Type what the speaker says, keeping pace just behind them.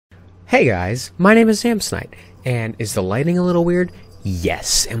Hey guys, my name is Samsonite, and is the lighting a little weird?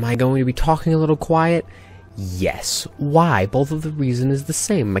 Yes. Am I going to be talking a little quiet? Yes. Why? Both of the reason is the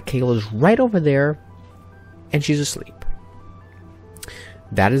same. Michaela's right over there, and she's asleep.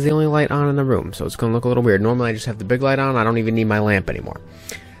 That is the only light on in the room, so it's going to look a little weird. Normally I just have the big light on, I don't even need my lamp anymore.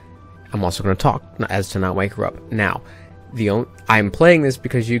 I'm also going to talk as to not wake her up. Now, I'm playing this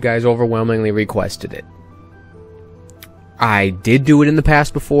because you guys overwhelmingly requested it. I did do it in the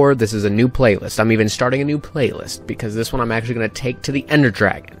past before. This is a new playlist. I'm even starting a new playlist because this one I'm actually going to take to the Ender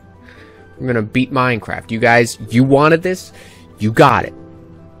Dragon. I'm going to beat Minecraft. You guys, you wanted this? You got it.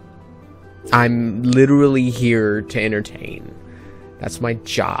 I'm literally here to entertain. That's my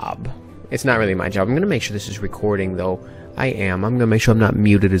job. It's not really my job. I'm going to make sure this is recording, though. I am. I'm going to make sure I'm not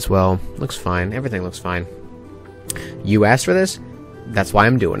muted as well. Looks fine. Everything looks fine. You asked for this? That's why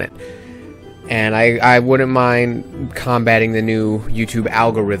I'm doing it. And I wouldn't mind combating the new YouTube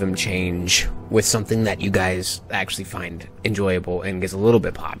algorithm change with something that you guys actually find enjoyable and gets a little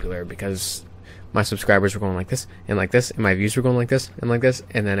bit popular, because my subscribers were going like this, and my views were going like this,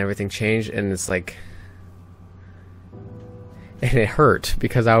 and then everything changed, and it's like... And it hurt,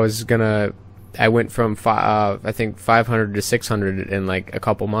 because I went from, I think, 500 to 600 in like a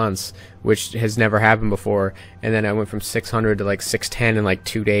couple months, which has never happened before, and then I went from 600 to like 610 in like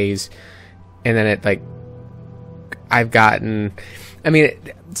 2 days. And then it, like, I've gotten, I mean,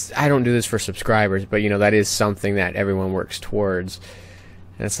 I don't do this for subscribers, but, you know, that is something that everyone works towards.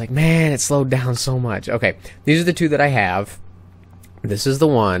 And it's like, man, it slowed down so much. Okay, these are the two that I have. This is the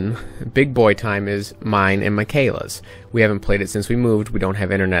one. Big boy time is mine and Michaela's. We haven't played it since we moved. We don't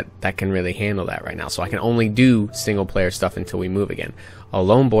have internet that can really handle that right now. So I can only do single player stuff until we move again.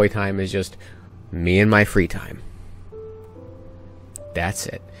 Alone boy time is just me and my free time. That's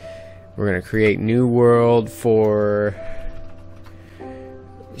it. We're going to create new world for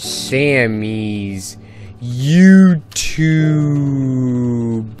Sammy's YouTube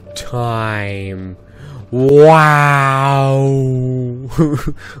time. Wow.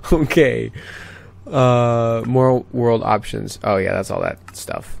 Okay. More world options. Oh yeah, that's all that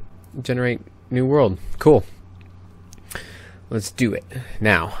stuff. Generate new world. Cool. Let's do it.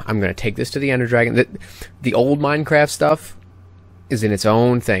 Now, I'm going to take this to the Ender Dragon. The old Minecraft stuff is in its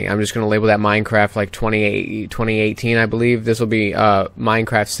own thing. I'm just going to label that Minecraft like 2018, I believe. This will be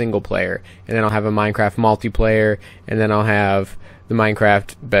Minecraft single player, and then I'll have a Minecraft multiplayer, and then I'll have the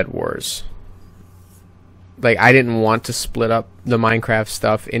Minecraft Bed Wars. Like, I didn't want to split up the Minecraft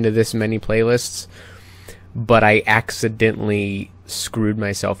stuff into this many playlists, but I accidentally screwed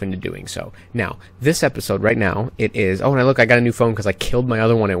myself into doing so. Now, this episode right now, it is... Oh, and look, I got a new phone because I killed my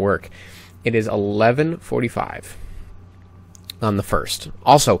other one at work. It is 11:45. On the 1st.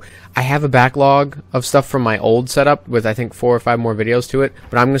 Also, I have a backlog of stuff from my old setup with, I think, 4 or 5 more videos to it,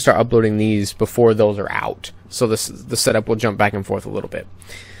 but I'm going to start uploading these before those are out. So the setup will jump back and forth a little bit.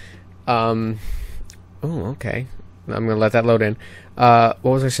 Oh, okay. I'm going to let that load in. What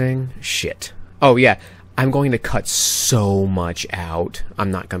was I saying? Shit. Oh, yeah. I'm going to cut so much out. I'm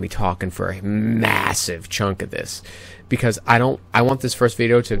not going to be talking for a massive chunk of this, because I want this first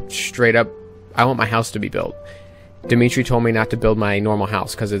video to straight up, I want my house to be built. Dimitri told me not to build my normal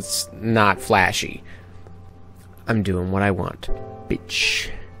house because it's not flashy. I'm doing what I want, bitch.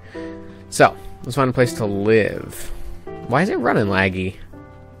 So, let's find a place to live. Why is it running laggy?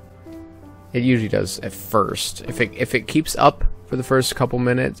 It usually does at first. If it keeps up for the first couple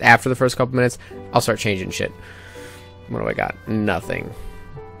minutes, after the first couple minutes, I'll start changing shit. What do I got? Nothing.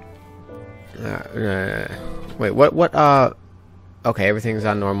 Wait, what, okay, everything's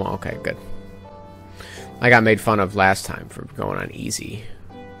on normal. Okay, good. I got made fun of last time for going on easy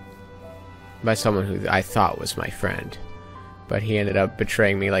by someone who I thought was my friend, but he ended up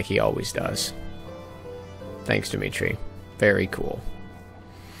betraying me like he always does. Thanks, Dimitri. Very cool.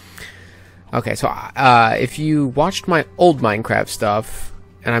 Okay, so if you watched my old Minecraft stuff,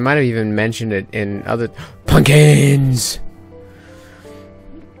 and I might have even mentioned it in other... Pumpkins!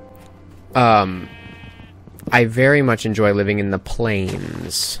 I very much enjoy living in the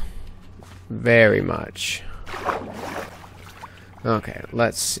plains. Very much. Okay,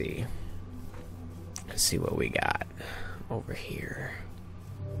 let's see. Let's see what we got over here.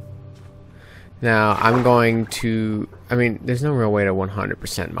 Now, I'm going to... I mean, there's no real way to 100%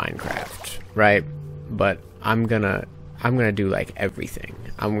 Minecraft, right? But I'm gonna do, like, everything.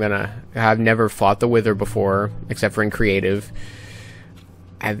 I've never fought the Wither before, except for in creative.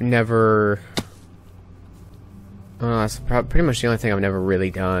 I've never... that's pretty much the only thing I've never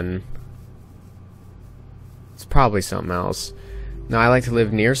really done. It's probably something else. Now, I like to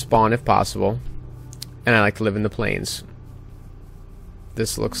live near spawn if possible, and I like to live in the plains.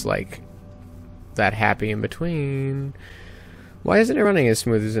 this looks like that happy in between. Why isn't it running as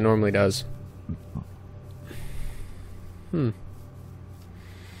smooth as it normally does? Maybe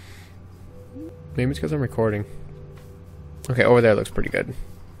it's because I'm recording. Okay, over there looks pretty good.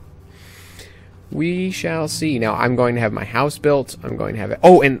 We shall see. Now, I'm going to have my house built. I'm going to have it...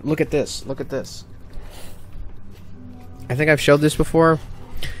 Oh, and look at this. Look at this. I think I've showed this before.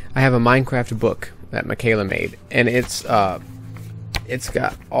 I have a Minecraft book that Michaela made. And it's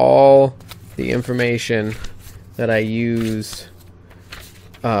got all the information that I use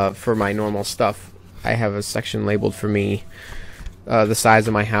for my normal stuff. I have a section labeled for me. The size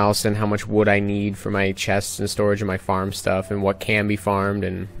of my house and how much wood I need for my chests and storage of my farm stuff and what can be farmed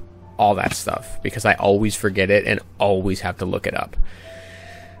and all that stuff, because I always forget it and always have to look it up.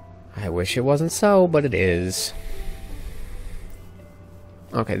 I wish it wasn't so, but it is.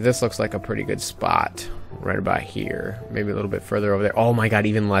 Okay, this looks like a pretty good spot right about here. Maybe a little bit further over there. Oh my god,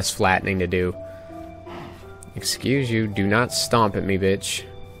 even less flattening to do. Excuse you, do not stomp at me, bitch.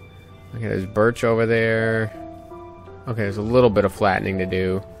 Okay, there's birch over there. Okay, there's a little bit of flattening to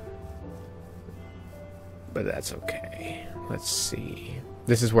do. But that's okay. Let's see.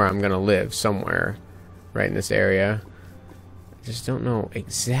 This is where I'm gonna live, somewhere. Right in this area. I just don't know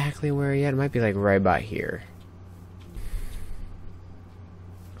exactly where yet. It might be like right about here.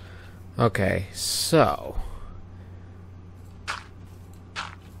 Okay, so...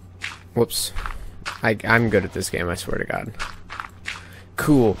 Whoops. I'm good at this game, I swear to God.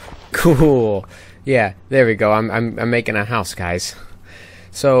 Cool. Cool. Yeah, there we go. I'm making a house, guys.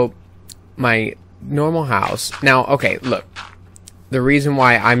 So, my normal house... Now, okay, look. The reason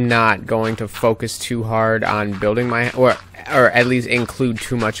why I'm not going to focus too hard on building my... Or at least include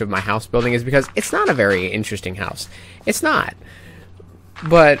too much of my house building is because it's not a very interesting house. It's not.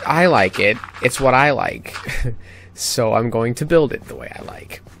 But I like it. It's what I like. So I'm going to build it the way I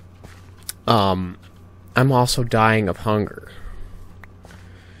like. I'm also dying of hunger.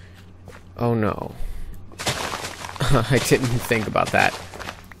 Oh no. I didn't think about that.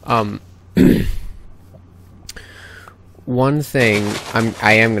 One thing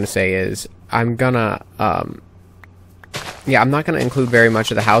I am gonna say is I'm gonna yeah, I'm not gonna include very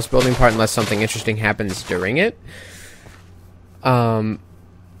much of the house building part unless something interesting happens during it. I'm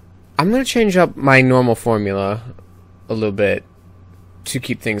gonna change up my normal formula a little bit to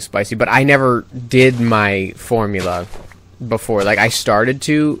keep things spicy, but I never did my formula before. Like, I started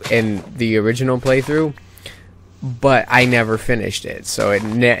to in the original playthrough, but I never finished it, so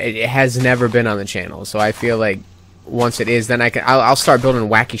it has never been on the channel. So I feel like once it is, then I'll start building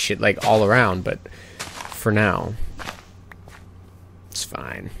wacky shit like all around, but for now it's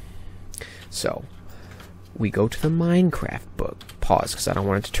fine. So we go to the Minecraft book. Pause, because I don't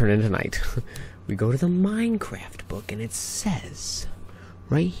want it to turn into night. We go to the Minecraft book, and it says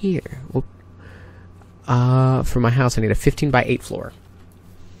right here, whoop, for my house I need a 15 by 8 floor.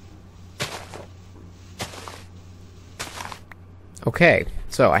 Okay,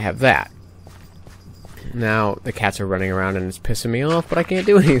 so I have that. Now the cats are running around and it's pissing me off, but I can't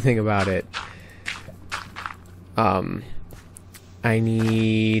do anything about it. I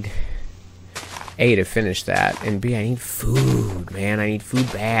need A, to finish that, and B, I need food, man. I need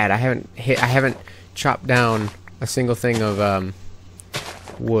food bad. I haven't chopped down a single thing of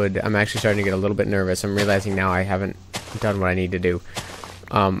wood. I'm actually starting to get a little bit nervous. I'm realizing now I haven't done what I need to do.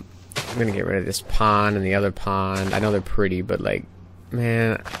 I'm gonna get rid of this pond and the other pond. I know they're pretty, but like,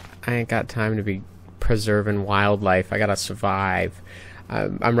 man, I ain't got time to be preserving wildlife. I gotta survive.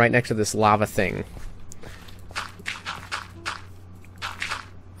 I'm right next to this lava thing.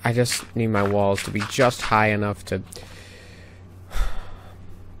 I just need my walls to be just high enough to...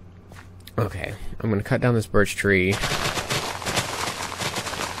 Okay, I'm gonna cut down this birch tree.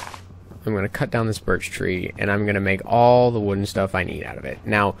 I'm gonna cut down this birch tree, and I'm gonna make all the wooden stuff I need out of it.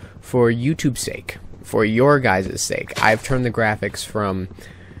 Now, for YouTube's sake, for your guys' sake, I've turned the graphics from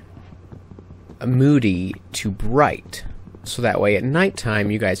moody to bright, so that way at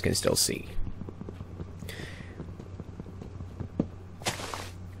nighttime you guys can still see.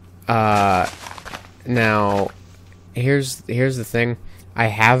 Now, here's the thing. I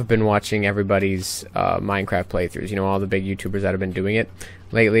have been watching everybody's Minecraft playthroughs. You know, all the big YouTubers that have been doing it.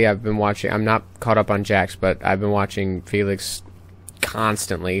 Lately, I've been watching... I'm not caught up on Jax, but I've been watching Felix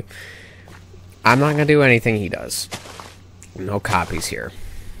constantly. I'm not going to do anything he does. No copies here.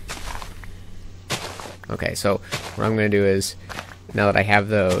 Okay, so what I'm going to do is, now that I have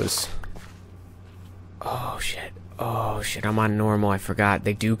those... Oh, shit. Oh, shit, I'm on normal. I forgot.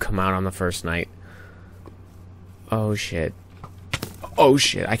 They do come out on the first night. Oh, shit. Oh,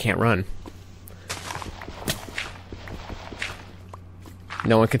 shit, I can't run.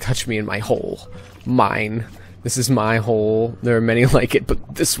 No one can touch me in my hole. Mine. This is my hole. There are many like it,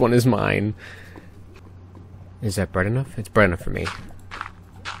 but this one is mine. Is that bright enough? It's bright enough for me.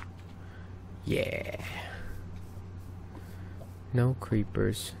 Yeah. No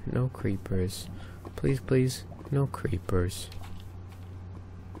creepers. No creepers. Please, please. No creepers.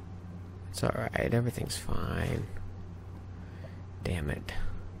 It's alright. Everything's fine. Damn it.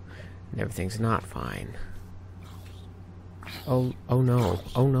 And everything's not fine. Oh no.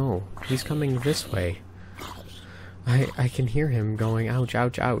 Oh no. He's coming this way. I can hear him going, ouch,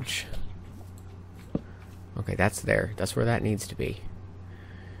 ouch, ouch. Okay, that's there. That's where that needs to be.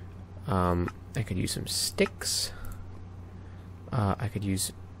 I could use some sticks. I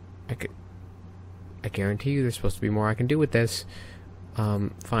guarantee you there's supposed to be more I can do with this.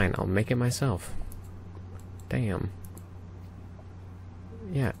 Fine, I'll make it myself. Damn.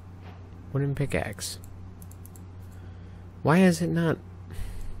 Yeah. Wooden pickaxe. Why is it not...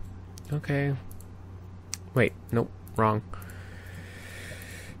 Okay. Wait, nope, wrong.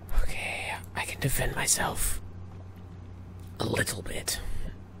 Okay, I can defend myself. A little bit.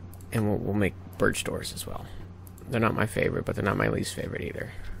 And we'll make birch doors as well. They're not my favorite, but they're not my least favorite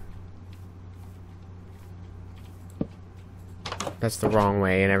either. That's the wrong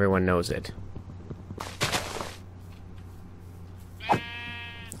way, and everyone knows it.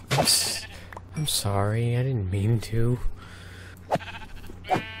 I'm sorry, I didn't mean to.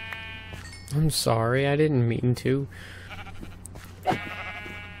 I'm sorry, I didn't mean to.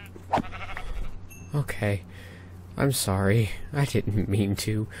 Okay. I'm sorry, I didn't mean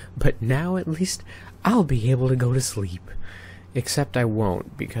to. But now at least I'll be able to go to sleep. Except I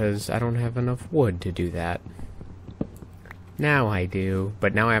won't, because I don't have enough wood to do that. Now I do,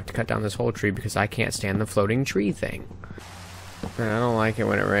 but now I have to cut down this whole tree because I can't stand the floating tree thing. I don't like it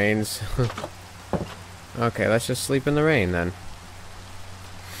when it rains. Okay, let's just sleep in the rain then.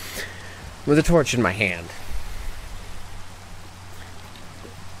 With a torch in my hand.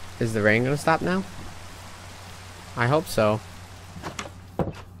 Is the rain gonna stop now? I hope so.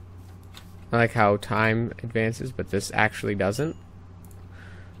 I like how time advances, but this actually doesn't.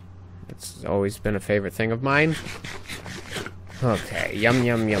 It's always been a favorite thing of mine. Okay, yum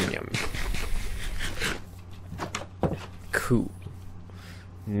yum yum yum. Cool.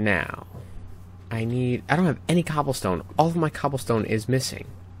 Now, I don't have any cobblestone. All of my cobblestone is missing.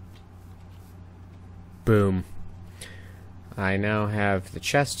 Boom. I now have the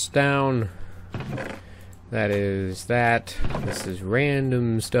chests down. That is that. This is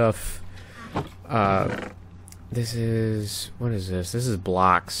random stuff. This is... what is this? This is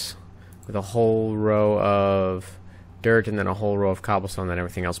blocks with a whole row of dirt and then a whole row of cobblestone and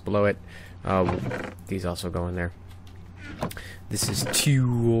everything else below it. These also go in there. This is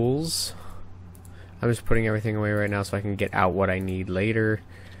tools. I'm just putting everything away right now so I can get out what I need later.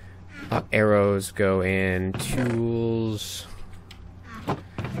 Arrows go in. Tools.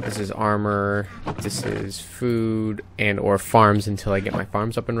 This is armor. This is food and or farms until I get my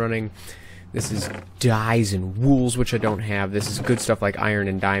farms up and running. This is dyes and wools, which I don't have. This is good stuff like iron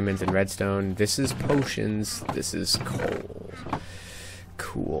and diamonds and redstone. This is potions. This is coal.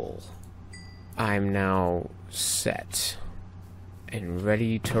 Cool. I'm now set and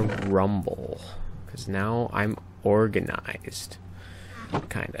ready to rumble. Because now I'm organized.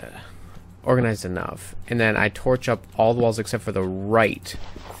 Kinda. Organized enough. And then I torch up all the walls except for the right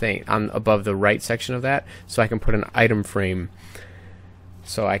thing, above the right section of that, so I can put an item frame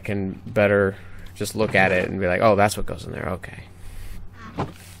so I can better just look at it and be like, oh, that's what goes in there. Okay.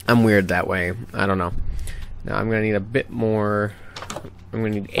 I'm weird that way. I don't know. Now I'm going to need a bit more. I'm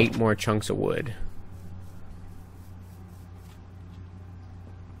going to need 8 more chunks of wood.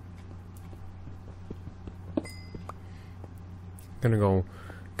 Gonna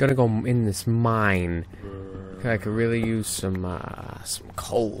go in this mine. I could really use some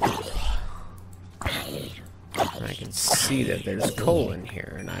coal. I can see that there's coal in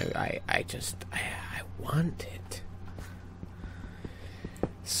here, and I want it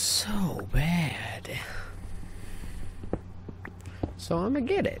so bad. So I'm gonna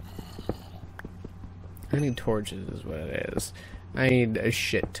get it. I need torches, is what it is. I need a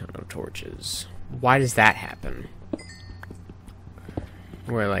shit ton of torches. Why does that happen?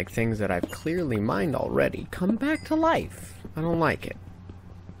 Where, like, things that I've clearly mined already come back to life. I don't like it.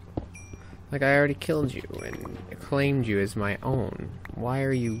 Like, I already killed you and claimed you as my own. Why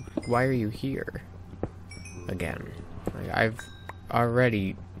are you here? Again. Like, I've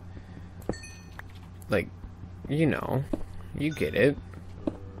already... like, you know. You get it.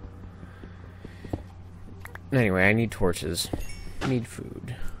 Anyway, I need torches. Need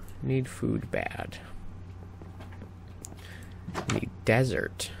food. Need food bad. Need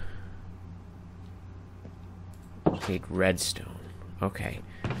desert. Need redstone. Okay.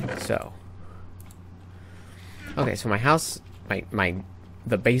 So. Okay, so my house,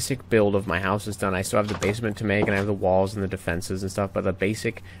 the basic build of my house is done. I still have the basement to make, and I have the walls and the defenses and stuff, but the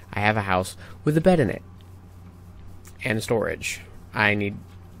basic, I have a house with a bed in it. And storage. I need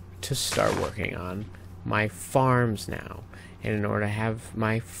to start working on my farms now. And in order to have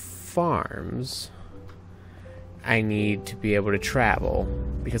my farms, I need to be able to travel,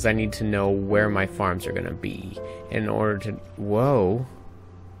 because I need to know where my farms are going to be. In order to... Whoa.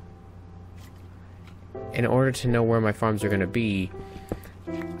 In order to know where my farms are going to be,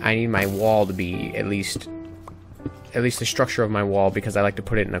 I need my wall to be at least the structure of my wall, because I like to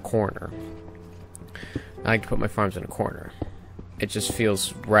put it in a corner. I like to put my farms in a corner. It just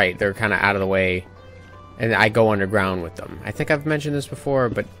feels right. They're kind of out of the way, and I go underground with them. I think I've mentioned this before,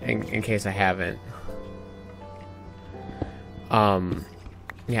 but in case I haven't.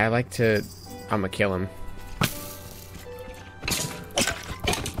 Yeah, I like to... I'm gonna kill him.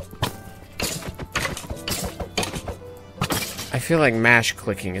 I feel like mash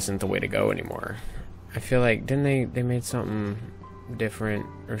clicking isn't the way to go anymore. I feel like, didn't they made something different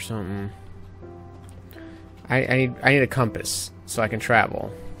or something? I need a compass so I can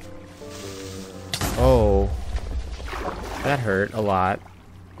travel. Oh, that hurt a lot.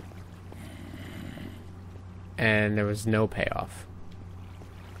 And there was no payoff.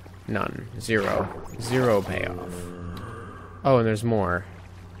 None. Zero. Zero payoff. Oh, and there's more.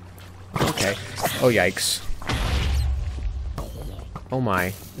 Okay. Oh, yikes. Oh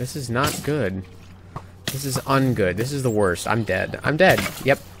my. This is not good. This is ungood. This is the worst. I'm dead. I'm dead.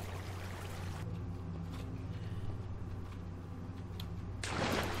 Yep.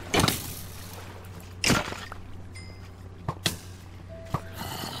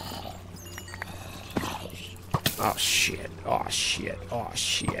 Oh shit, oh shit, oh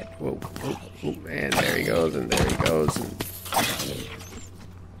shit. Whoa, whoa, whoa, and there he goes, and there he goes. And...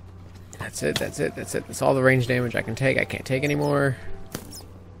 That's it, that's it, that's it. That's all the range damage I can take. I can't take anymore.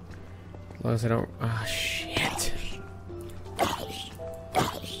 As long as I don't... Oh shit.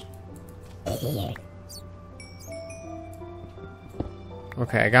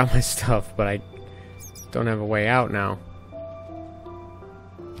 Okay, I got my stuff, but I don't have a way out now.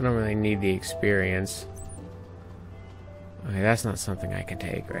 I don't really need the experience. Okay, that's not something I can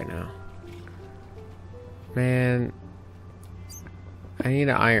take right now. Man, I need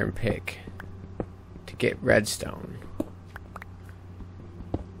an iron pick to get redstone.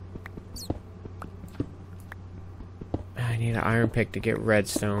 I need an iron pick to get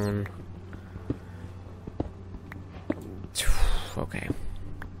redstone. Okay.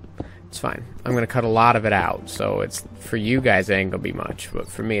 It's fine. I'm gonna cut a lot of it out, so it's for you guys it ain't gonna be much, but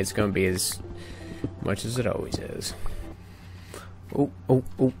for me it's gonna be as much as it always is. Oh, oh,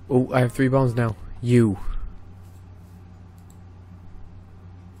 oh, oh, I have 3 bones now. You.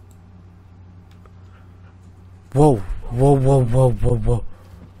 Whoa, whoa, whoa, whoa, whoa, whoa.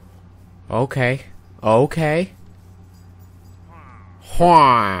 Okay. Okay.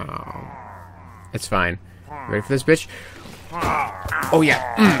 Wow. It's fine. Ready for this, bitch? Oh,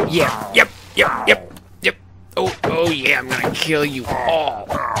 yeah. Yeah. Yep. Yep. Yep. Yep. Oh, oh, yeah. I'm gonna kill you all.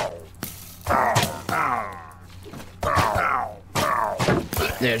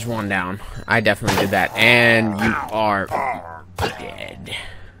 There's one down. I definitely did that. And you are dead.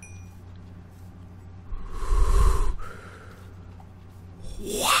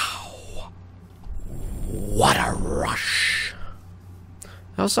 Wow. What a rush.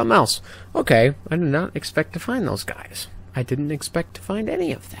 That was something else. Okay, I did not expect to find those guys. I didn't expect to find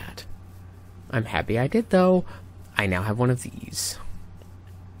any of that. I'm happy I did, though. I now have one of these.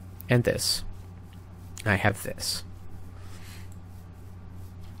 And this. I have this.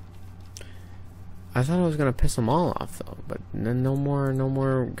 I thought I was gonna piss them all off though, but then no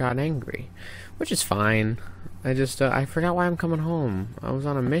more got angry, which is fine. I just I forgot why I'm coming home. I was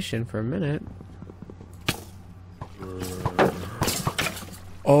on a mission for a minute.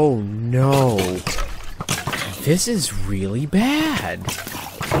 Oh no, this is really bad.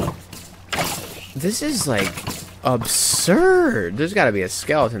 This is like absurd. There's got to be a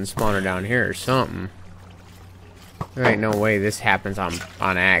skeleton spawner down here or something. There ain't no way this happens on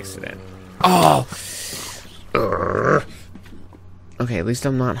accident. Oh! Okay, at least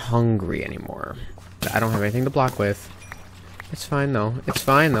I'm not hungry anymore. I don't have anything to block with. It's fine though. It's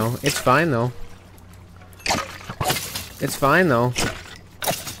fine though. It's fine though. It's fine though.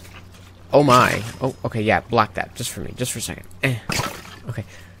 Oh my. Oh, okay, yeah, block that. Just for me. Just for a second. Okay.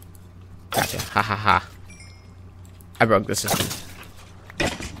 Gotcha. Ha ha ha. I broke the system.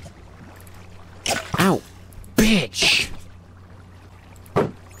 Ow! Bitch!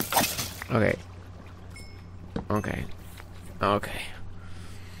 Okay. Okay. Okay.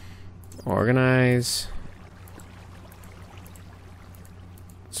 Organize.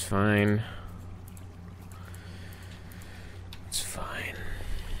 It's fine. It's fine.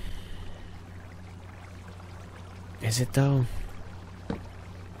 Is it though?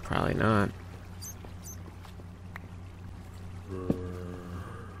 Probably not.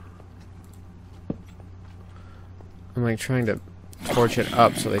 I'm like trying to torch it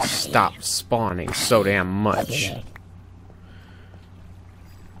up so they stop spawning so damn much.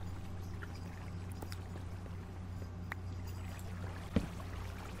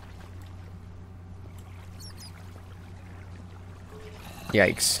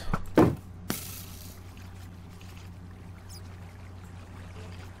 Yikes.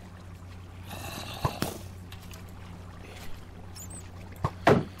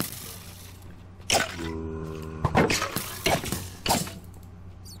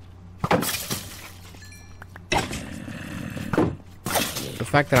 The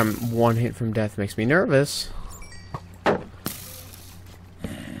fact that I'm one hit from death makes me nervous.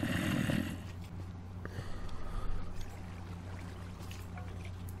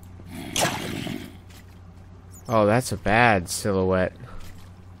 Oh, that's a bad silhouette.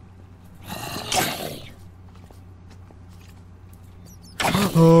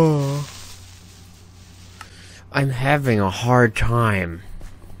 Oh, I'm having a hard time.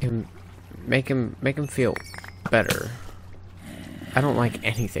 Make him feel better. I don't like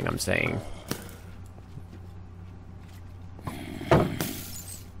anything I'm saying.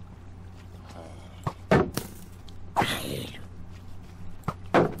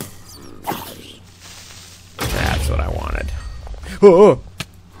 That's what I wanted. Oh!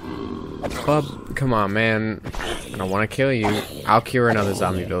 Bub, come on, man. I don't want to kill you. I'll cure another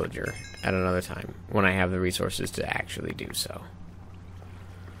zombie villager at another time when I have the resources to actually do so.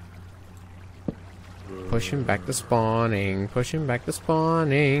 Pushing back the spawning. Pushing back the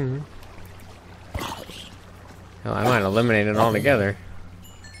spawning. Hell, I might eliminate it altogether.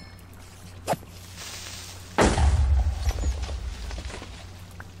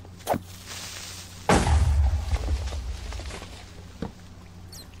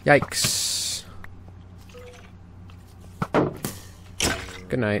 Yikes.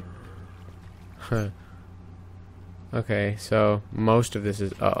 Good night. Huh. Okay, so most of this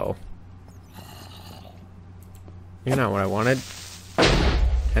is... Uh-oh. You're not what I wanted.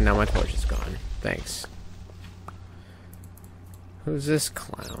 And now my torch is gone. Thanks. Who's this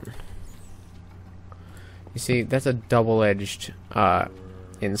clown? You see, that's a double-edged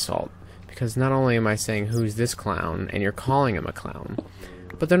insult. Because not only am I saying, who's this clown, and you're calling him a clown,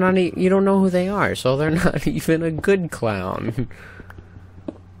 but they're not you don't know who they are, so they're not even a good clown.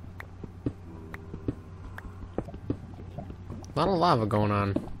 A lot of lava going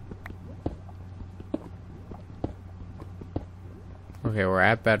on. Okay, we're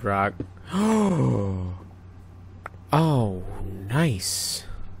at bedrock. Oh, nice.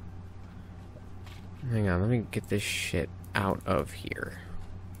 Hang on, let me get this shit out of here.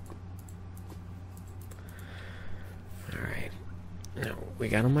 Alright. Now, we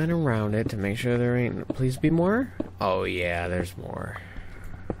gotta mine around it to make sure there ain't... Please be more? Oh, yeah, there's more.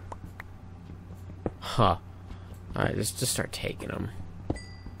 Huh. Alright, just start taking them.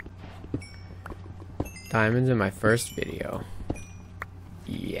 Diamonds in my first video.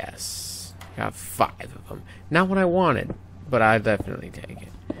 Yes. Got 5 of them. Not what I wanted, but I'll definitely take it.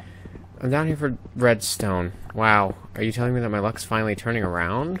 I'm down here for redstone. Wow. Are you telling me that my luck's finally turning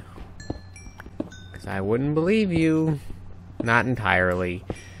around? Because I wouldn't believe you. Not entirely.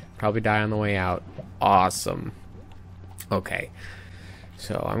 Probably die on the way out. Awesome. Okay.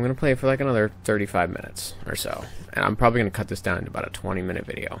 So I'm going to play for like another 35 minutes or so. And I'm probably going to cut this down to about a 20-minute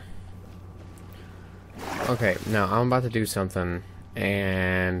video. Okay, now I'm about to do something.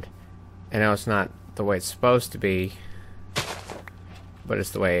 And I know it's not the way it's supposed to be, but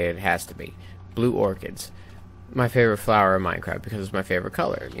it's the way it has to be. Blue orchids. My favorite flower in Minecraft because it's my favorite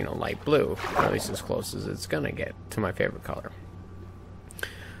color. You know, light blue. Or at least as close as it's gonna get to my favorite color.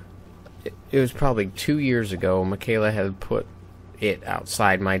 It was probably 2 years ago. Michaela had put it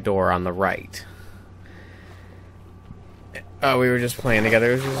outside my door on the right. Oh, we were just playing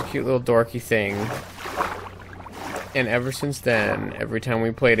together. It was just a cute little dorky thing. And ever since then, every time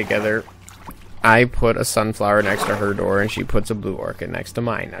we play together, I put a sunflower next to her door and she puts a blue orchid next to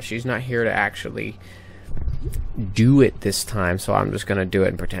mine. Now, she's not here to actually do it this time, so I'm just going to do it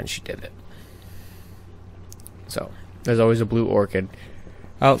and pretend she did it. So, there's always a blue orchid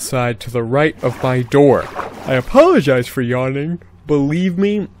outside to the right of my door. I apologize for yawning. Believe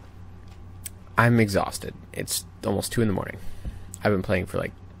me, I'm exhausted. It's almost 2 in the morning. I've been playing for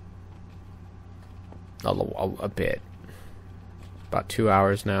like a bit. About 2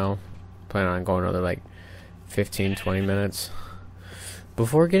 hours now. Planning on going another like 15-20 minutes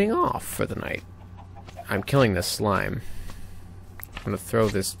before getting off for the night. I'm killing this slime. I'm gonna throw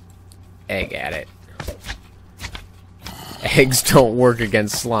this egg at it. Eggs don't work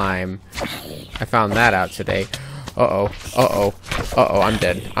against slime. I found that out today. Uh-oh. Uh-oh. Uh-oh, I'm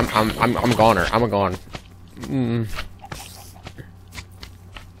dead. I'm a goner. I'm a gone.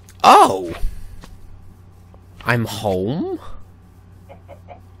 Oh! I'm home?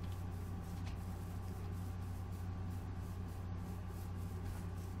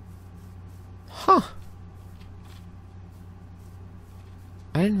 Huh.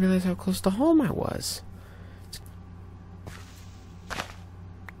 I didn't realize how close to home I was.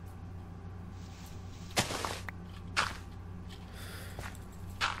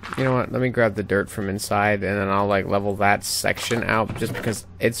 You know what? Let me grab the dirt from inside, and then I'll like level that section out just because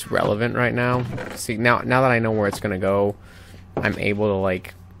it's relevant right now. See, now that I know where it's gonna go, I'm able to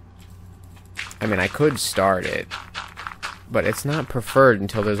like. I mean, I could start it, but it's not preferred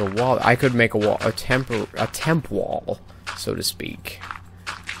until there's a wall. I could make a wall, a temp wall, so to speak.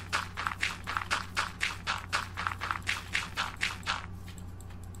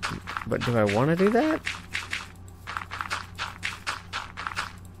 But do I want to do that?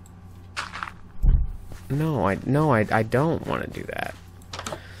 No, I don't want to do that.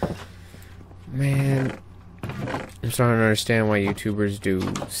 Man, I'm starting to understand why YouTubers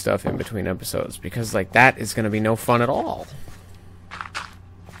do stuff in between episodes, because like that is going to be no fun at all.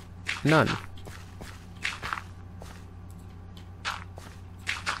 None.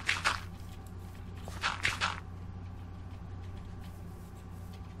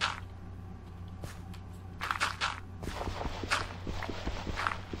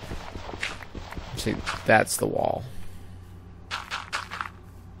 See, that's the wall.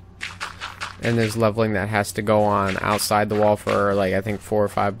 And there's leveling that has to go on outside the wall for like I think 4 or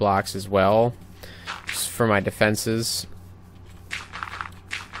 5 blocks as well, just for my defenses.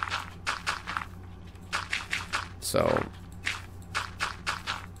 So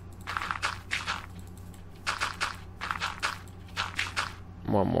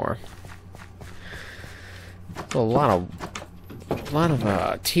one more. A lot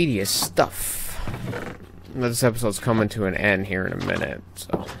of tedious stuff. This episode's coming to an end here in a minute,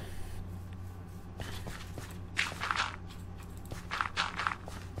 so.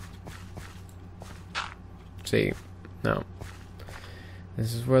 See, no.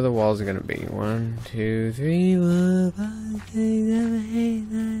 This is where the walls are gonna be. 1, 2, 3, 4, 5, 6, 7,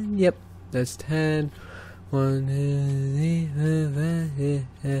 8, 9. Yep, that's 10. 1, 2, 3,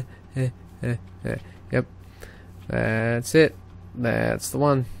 4, 5. Yep, that's it. That's the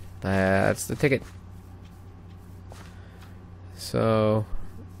one. That's the ticket. So,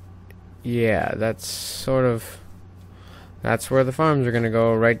 yeah, that's where the farms are gonna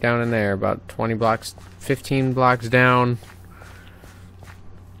go, right down in there, about 20 blocks, 15 blocks down.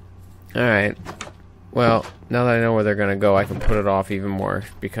 Alright, well, now that I know where they're gonna go, I can put it off even more,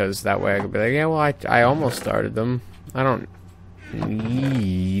 because that way I can be like, yeah, well, I almost started them. I don't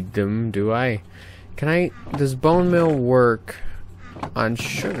need them, do I? Does bone meal work on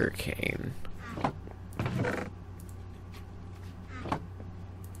sugarcane?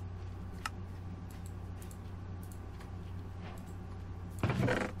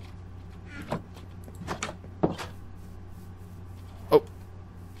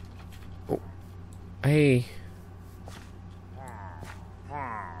 Hey.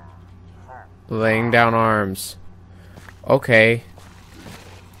 Laying down arms. Okay.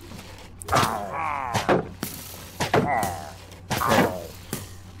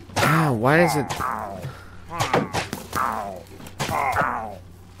 Ah, why does it...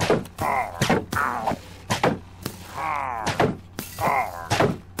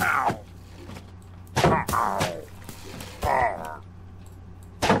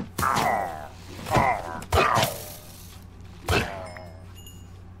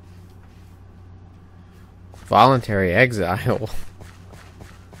 Voluntary exile.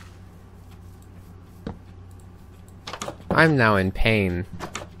 I'm now in pain.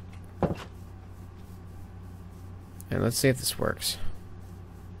 And let's see if this works.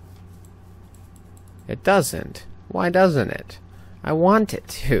 It doesn't. Why doesn't it? I want it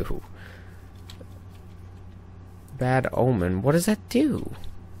to. Bad omen. What does that do?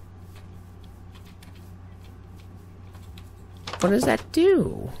 What does that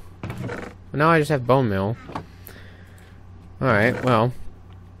do? Now I just have bone meal. Alright, well.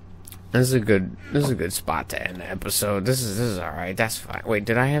 This is a good spot to end the episode. This is alright, that's fine. Wait,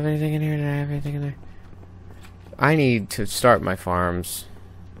 did I have anything in here? Did I have anything in there? I need to start my farms.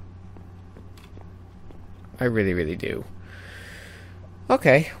 I really, really do.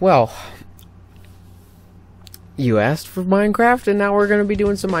 Okay, well, you asked for Minecraft, and now we're going to be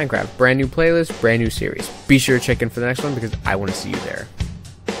doing some Minecraft. Brand new playlist, brand new series. Be sure to check in for the next one because I want to see you there.